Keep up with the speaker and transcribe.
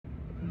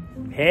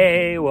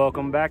Hey,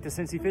 welcome back to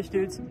Cincy Fish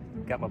Dudes.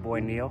 Got my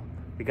boy Neil.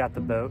 We got the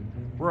boat.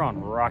 We're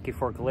on Rocky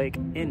Fork Lake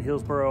in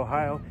Hillsboro,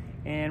 Ohio,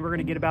 and we're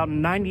gonna get about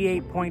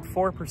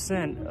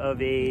 98.4% of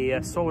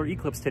a solar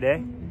eclipse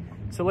today.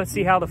 So let's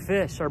see how the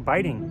fish are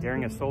biting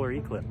during a solar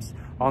eclipse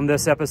on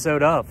this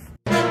episode of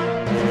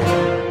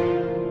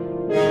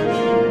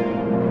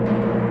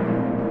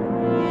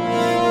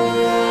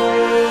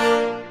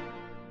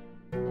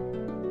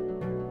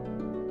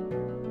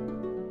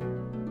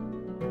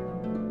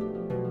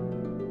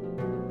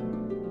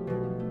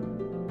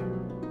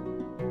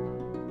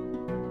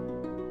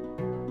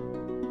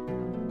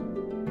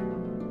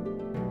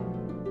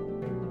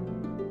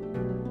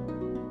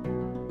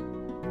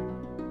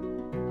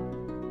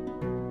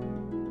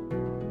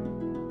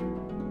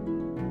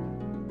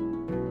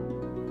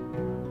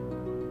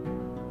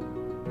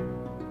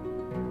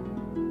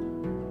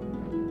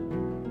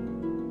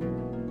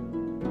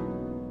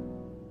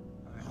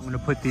I'm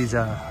gonna put these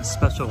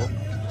special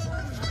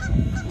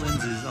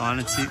lenses on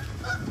and see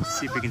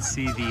if we can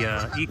see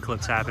the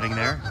eclipse happening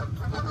there.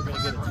 We're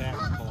gonna get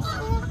attacked.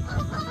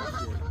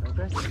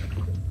 Okay.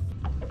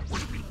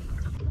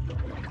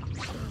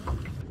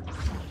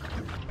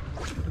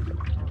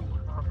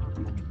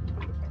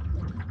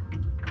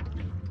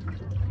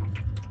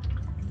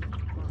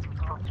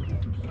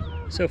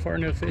 So far,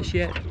 no fish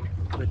yet,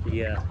 but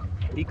the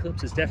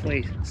eclipse is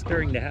definitely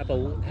starting to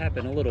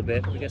happen a little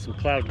bit. We got some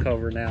cloud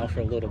cover now for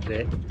a little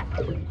bit,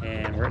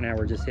 and right now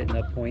we're just hitting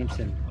up points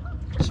and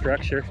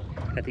structure.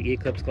 Got the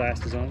eclipse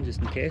glasses on just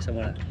in case. I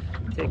want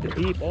to take the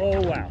peep.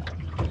 Oh wow!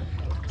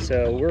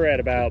 So we're at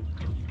about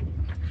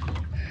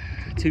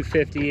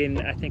 250, and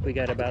I think we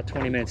got about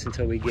 20 minutes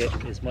until we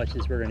get as much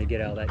as we're going to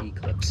get out of that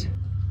eclipse.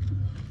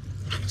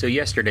 So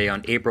yesterday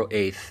on April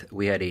 8th,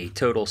 we had a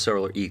total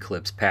solar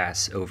eclipse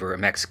pass over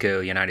Mexico,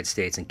 United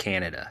States, and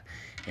Canada.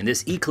 And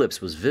this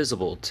eclipse was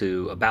visible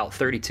to about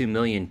 32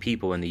 million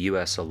people in the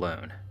US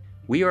alone.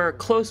 We are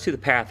close to the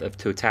path of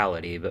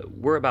totality, but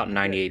we're about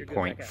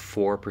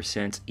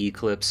 98.4%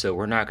 eclipse, so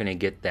we're not going to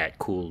get that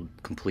cool,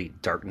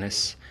 complete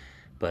darkness.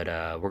 But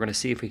we're going to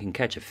see if we can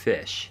catch a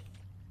fish.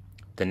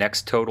 The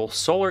next total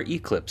solar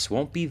eclipse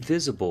won't be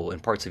visible in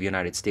parts of the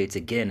United States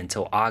again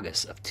until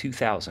August of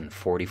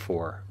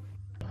 2044.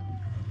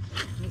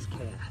 Nice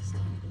cast.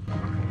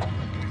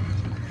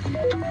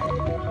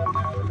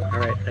 All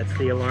right, that's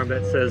the alarm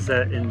that says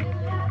that in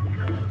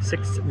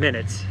 6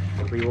 minutes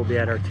we will be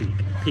at our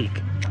peak.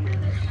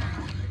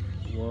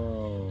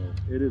 Whoa,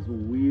 it is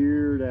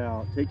weird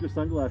out. Take your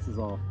sunglasses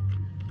off.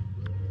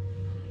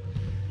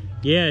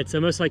 Yeah, it's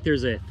almost like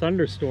there's a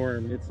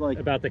thunderstorm. It's like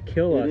about to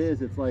kill us. It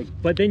is. It's like.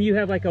 But then you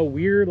have like a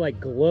weird like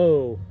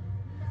glow.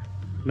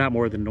 Not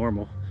more than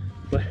normal,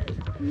 but.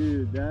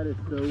 Dude, that is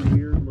so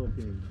weird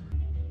looking.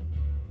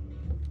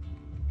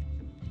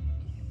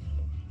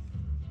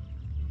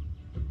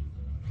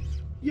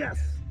 Yes.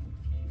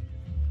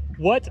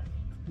 What?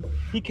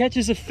 He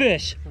catches a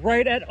fish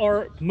right at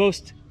our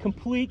most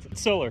complete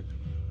solar.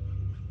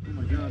 Oh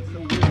my God, so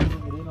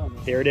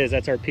weird. There it is.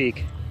 That's our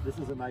peak. This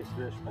is a nice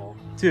fish, Paul.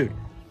 Dude,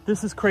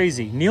 this is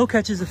crazy. Neil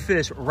catches a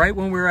fish right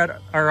when we're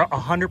at our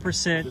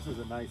 100%. This is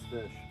a nice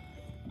fish.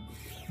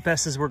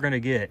 Best as we're gonna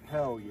get.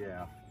 Hell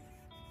yeah.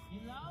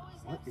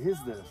 What is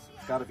this?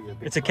 It's gotta be a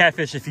big. It's a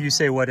catfish if you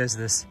say, what is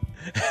this?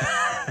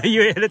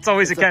 It's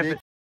always a catfish. Big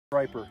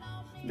striper.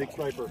 Big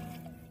striper.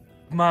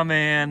 My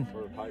man.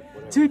 Or a pipe,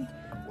 whatever. Dude,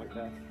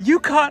 you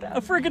caught a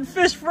friggin'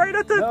 fish right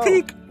at the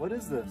peak. What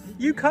is this?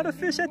 You caught a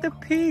fish at the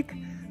peak.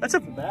 That's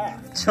a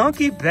bass.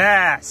 Chunky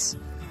bass.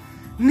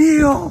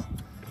 Neil.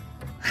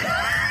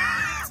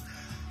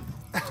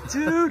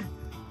 Dude.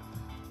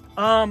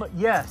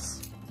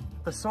 Yes.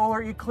 The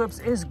solar eclipse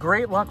is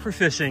great luck for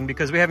fishing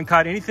because we haven't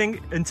caught anything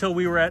until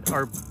we were at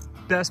our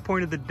best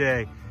point of the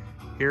day.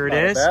 Here it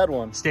is. Not a bad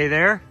one. Stay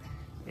there.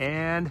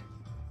 And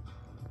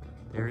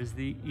there is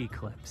the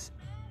eclipse.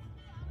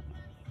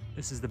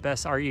 This is the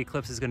best our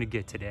eclipse is going to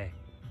get today.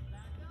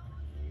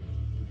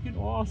 Freaking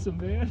awesome,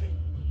 man.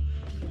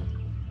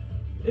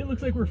 It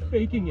looks like we're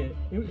faking it.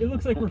 It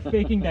looks like we're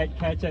faking that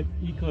catch at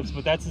eclipse,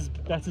 but that's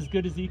as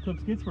good as the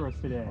eclipse gets for us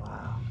today.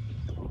 Wow.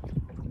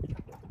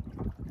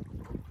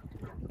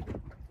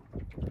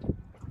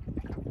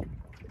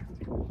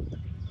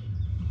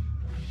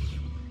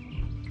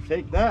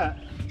 Take that.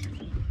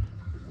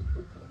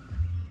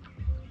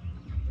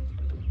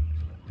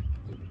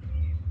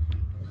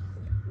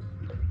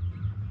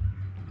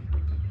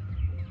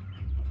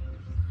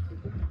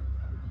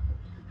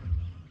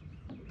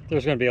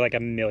 There's going to be like a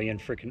million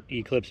freaking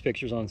eclipse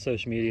pictures on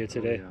social media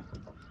today. Oh,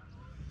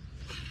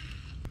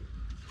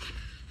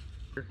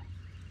 yeah.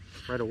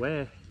 Right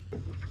away.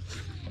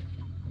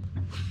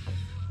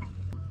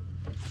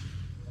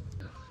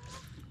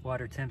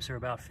 Water temps are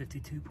about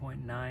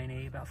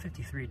 52.98, about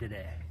 53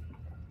 today.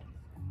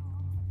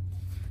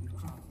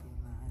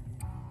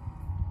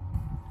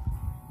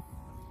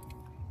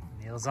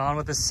 Neil's on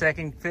with the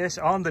second fish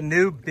on the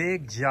new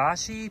big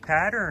Joshy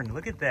pattern.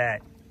 Look at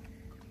that.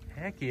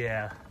 Heck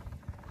yeah.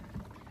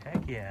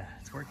 Heck yeah.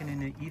 It's working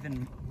in an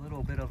even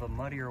little bit of a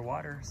muddier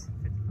waters.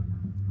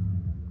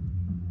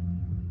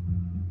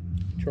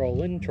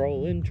 Trolling,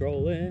 trolling,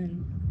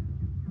 trolling.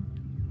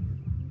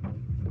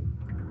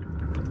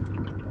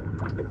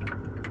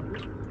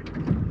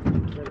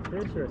 Is that a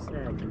fish or a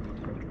snag?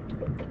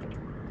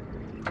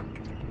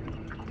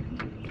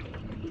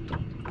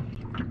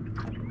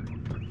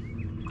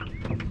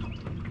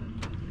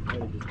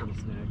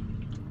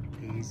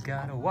 He's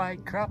got a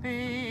white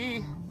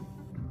crappie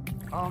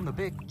on the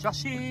big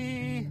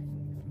Joshy.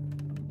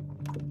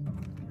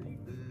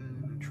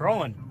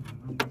 Trolling.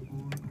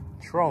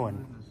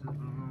 Trolling.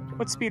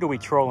 What speed are we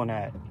trolling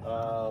at?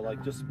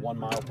 Like just 1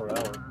 mile per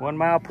hour. 1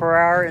 mile per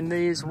hour, and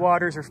these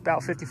waters are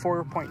about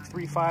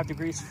 54.35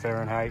 degrees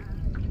Fahrenheit.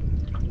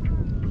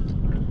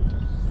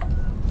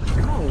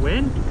 Come on,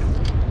 wind.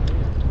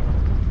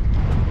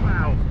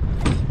 Wow.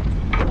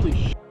 Holy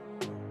sh.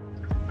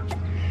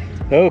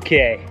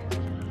 Okay.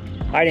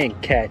 I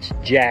didn't catch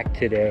jack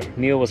today.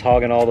 Neil was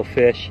hogging all the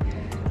fish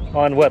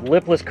on what,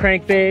 lipless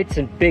crankbaits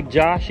and big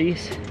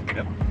Joshies.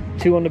 Yep.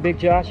 2 on the big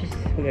Joshies.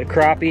 We got a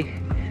crappie,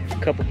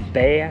 a couple of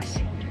bass.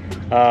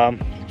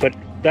 But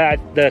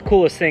the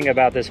coolest thing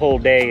about this whole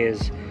day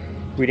is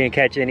we didn't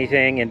catch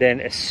anything, and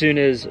then as soon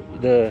as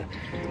the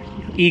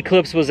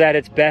Eclipse was at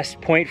its best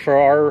point for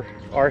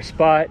our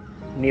spot,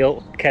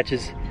 Neil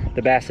catches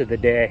the bass of the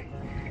day.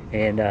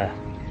 And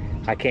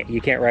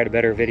you can't write a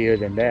better video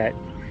than that.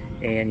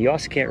 And you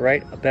also can't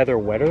write a better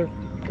weather.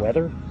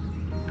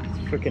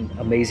 It's freaking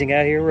amazing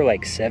out here. We're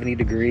like 70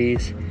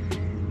 degrees,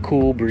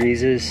 cool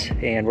breezes,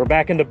 and we're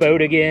back in the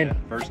boat again. Yeah,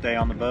 first day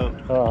on the boat.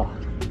 Oh,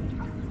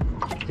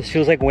 this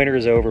feels like winter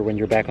is over when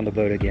you're back on the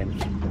boat again.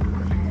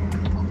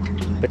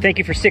 But thank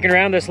you for sticking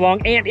around this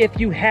long. And if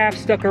you have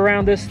stuck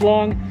around this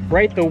long,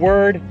 write the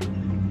word.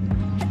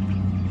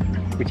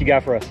 What you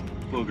got for us?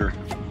 Booger.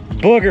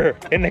 Booger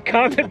in the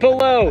comment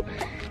below.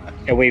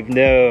 And we've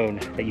known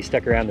that you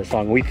stuck around this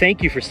long. We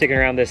thank you for sticking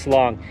around this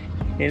long.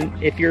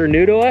 And if you're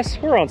new to us,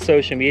 we're on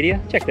social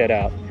media. Check that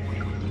out.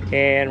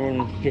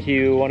 And if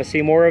you want to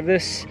see more of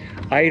this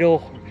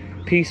idle,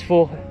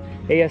 peaceful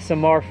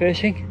ASMR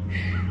fishing,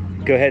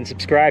 go ahead and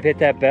subscribe, hit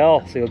that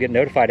bell so you'll get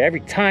notified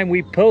every time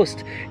we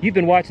post. You've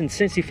been watching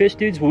Cincy Fish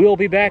Dudes. We'll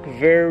be back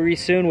very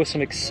soon with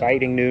some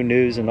exciting new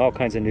news and all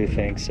kinds of new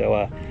things.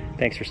 So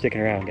thanks for sticking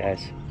around,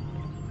 guys.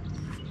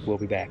 We'll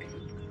be back.